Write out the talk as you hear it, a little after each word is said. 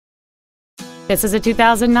This is a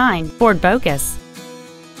 2009 Ford Focus.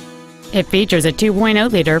 It features a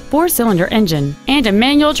 2.0-liter four-cylinder engine and a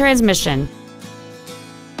manual transmission.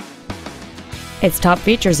 Its top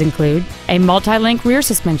features include a multi-link rear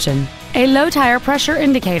suspension, a low tire pressure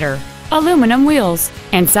indicator, aluminum wheels,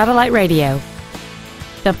 and satellite radio.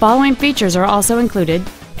 The following features are also included: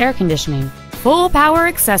 air conditioning, full power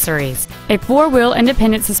accessories, a four-wheel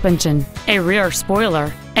independent suspension, a rear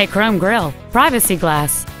spoiler, a chrome grille, privacy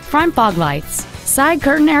glass, front fog lights, side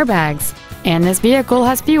curtain airbags, and this vehicle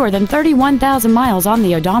has fewer than 31,000 miles on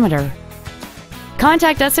the odometer.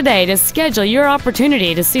 Contact us today to schedule your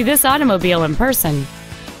opportunity to see this automobile in person.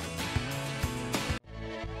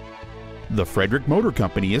 The Frederick Motor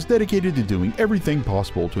Company is dedicated to doing everything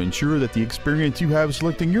possible to ensure that the experience you have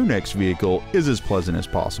selecting your next vehicle is as pleasant as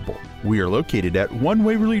possible. We are located at 1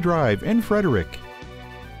 Waverley Drive in Frederick.